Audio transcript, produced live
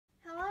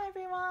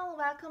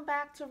welcome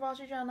back to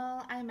Roger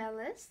Journal. I'm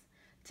Alice.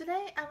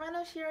 Today I want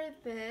to share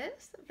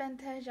this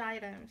vintage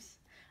items.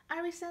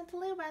 I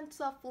recently went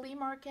to a flea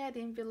market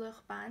in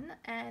Villeurbanne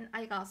and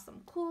I got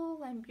some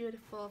cool and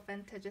beautiful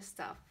vintage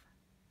stuff.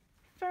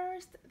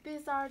 First,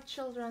 these are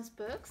children's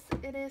books.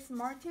 It is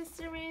Martine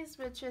series,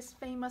 which is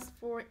famous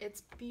for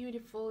its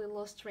beautiful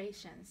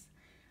illustrations.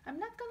 I'm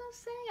not gonna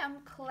say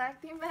I'm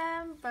collecting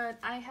them, but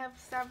I have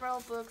several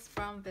books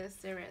from this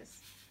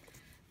series.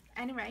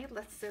 Anyway,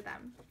 let's do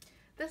them.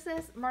 This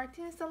is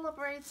Martine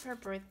celebrates her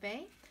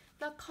birthday.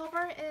 The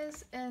cover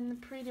is in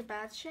pretty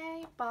bad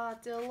shape,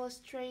 but the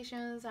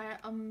illustrations are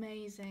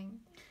amazing.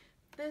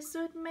 This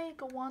would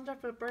make a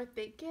wonderful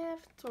birthday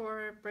gift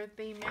or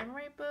birthday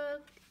memory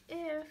book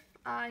if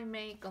I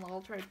make an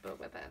altered book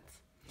with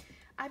it.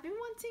 I've been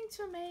wanting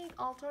to make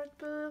altered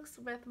books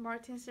with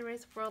Martine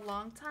series for a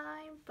long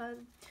time, but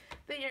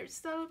they are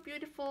so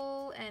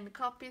beautiful and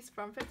copies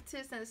from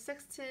 50s and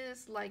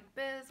 60s like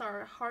this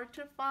are hard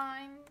to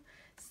find.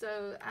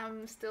 So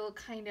I'm still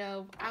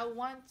I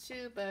want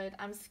to, but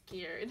I'm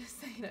scared to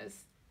say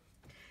this.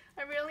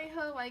 I really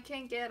hope I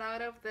can get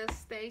out of this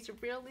stage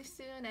really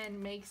soon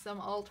and make some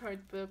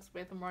altered books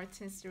with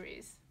Martine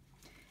series.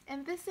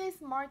 And this is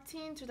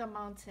Martine to the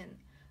Mountain.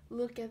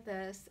 Look at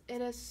this,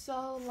 it is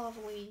so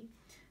lovely.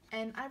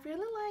 And I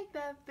really like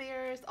that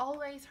there's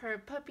always her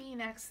puppy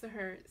next to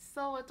her,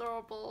 so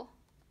adorable.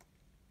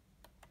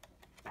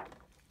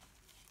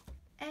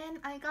 And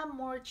I got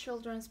more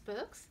children's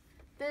books.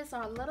 These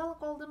are little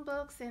golden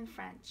books in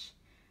French.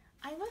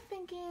 I was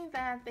thinking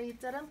that they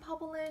didn't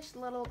publish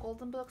little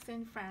golden books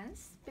in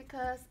France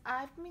because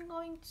I've been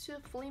going to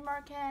flea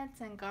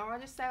markets and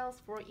garage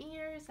sales for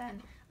years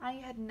and I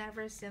had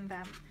never seen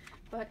them.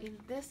 But in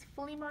this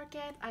flea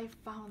market, I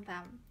found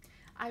them.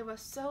 I was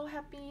so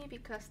happy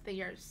because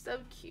they are so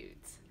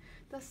cute.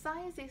 The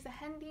size is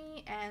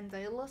handy and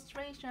the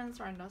illustrations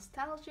are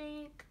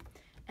nostalgic.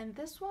 And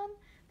this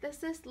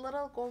is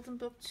Little Golden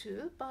Book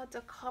too, but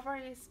the cover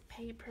is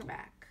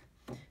paperback.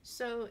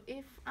 So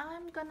if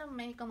I'm gonna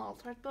make an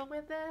altered book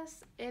with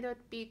this, it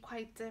would be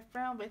quite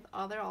different with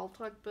other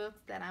altered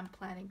books that I'm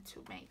planning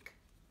to make.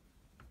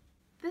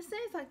 This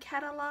is a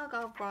catalog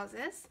of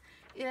roses.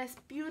 It has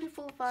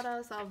beautiful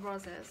photos of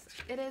roses.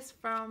 It is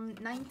from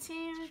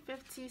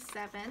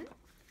 1957.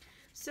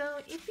 So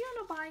if you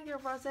want to buy your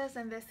roses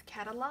in this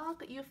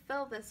catalog, you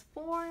fill this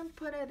form,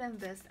 put it in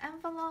this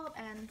envelope,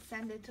 and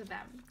send it to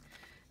them.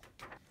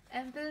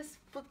 And this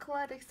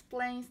booklet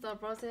explains the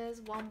roses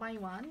one by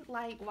one,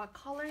 like what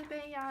color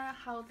they are,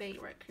 how they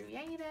were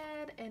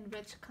created, in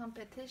which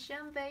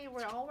competition they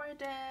were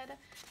awarded,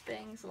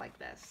 things like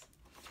this.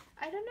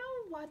 I don't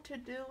know what to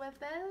do with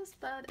this,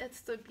 but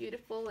it's so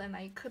beautiful and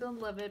I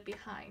couldn't leave it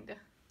behind.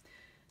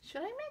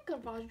 Should I make a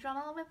rose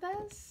journal with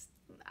this?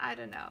 I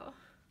don't know.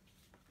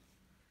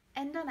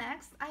 And the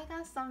next, I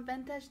got some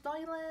vintage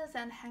doilies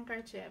and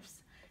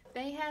handkerchiefs.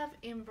 They have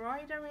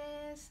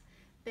embroideries,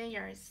 they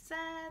are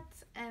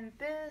set, and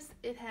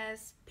it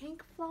has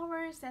pink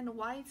flowers and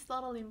white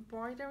subtle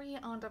embroidery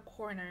on the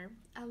corner.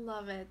 I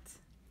love it.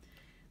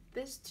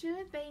 These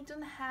two, they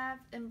don't have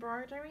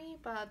embroidery,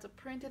 but the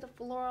printed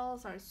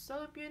florals are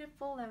so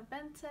beautiful and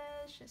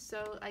vintage,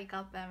 so I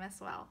got them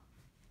as well.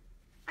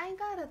 I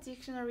got a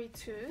dictionary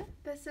too.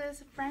 This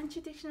is French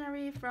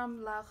dictionary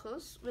from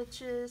Lyon,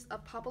 which is a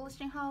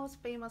publishing house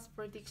famous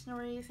for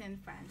dictionaries in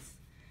France.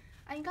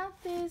 I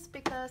got this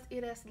because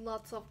it has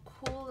lots of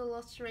cool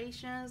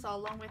illustrations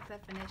along with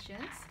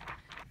definitions.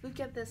 Look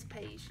at this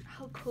page,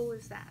 how cool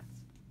is that?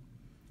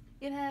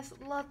 It has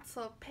lots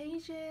of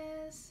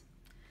pages.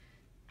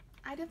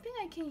 I don't think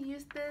I can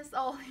use this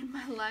all in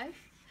my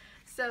life.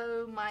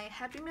 So my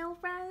Happy Meal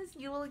friends,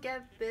 you will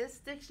get these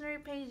dictionary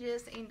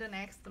pages in the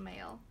next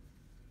mail.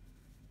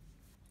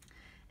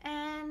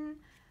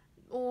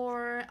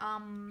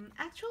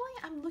 Actually,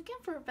 I'm looking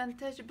for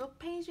vintage book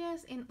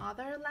pages in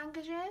other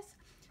languages.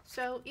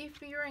 So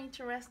if you're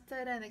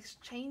interested in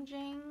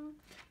exchanging,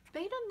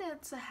 they don't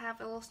need to have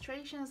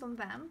illustrations on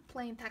them.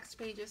 Plain text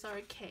pages are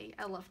okay.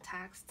 I love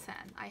texts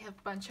and I have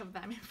a bunch of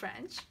them in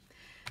French.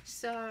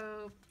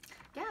 So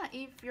yeah,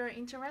 if you're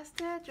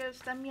interested,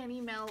 just send me an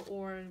email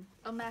or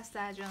a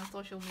message on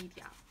social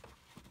media.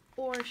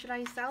 Or should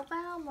I sell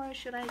them or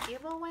should I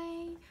give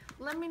away?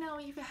 Let me know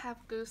if you have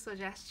good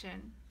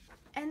suggestion.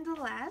 And the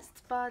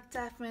last, but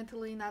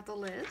definitely not the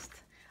least,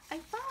 I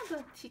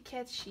found a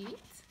ticket sheet.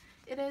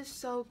 It is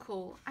so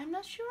cool. I'm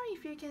not sure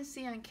if you can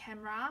see on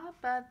camera,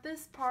 but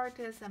this part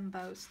is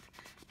embossed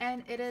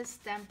and it is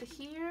stamped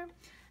here.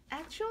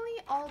 Actually,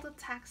 all the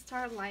text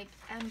are like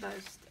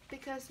embossed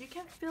because you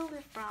can feel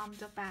it from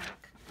the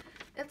back.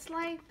 It's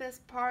like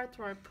this part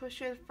were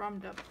pushed from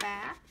the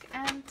back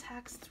and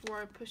text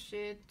were pushed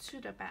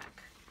to the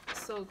back.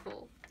 So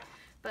cool.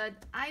 But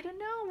I don't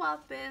know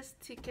what these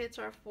tickets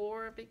are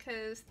for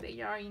because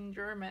they are in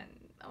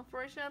German.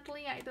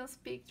 Unfortunately, I don't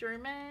speak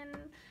German.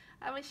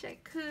 I wish I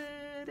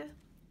could.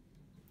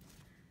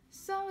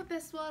 So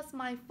this was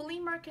my flea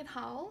market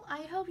haul.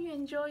 I hope you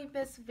enjoyed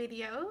this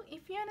video.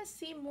 If you want to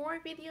see more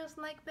videos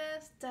like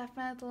this,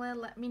 definitely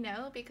let me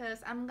know because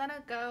I'm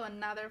gonna go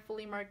another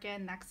flea market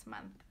next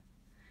month.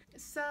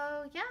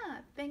 So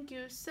yeah, thank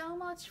you so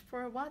much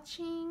for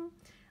watching.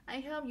 I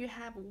hope you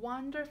have a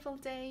wonderful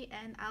day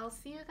and I'll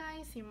see you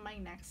guys in my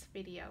next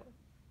video.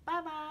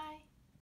 Bye bye!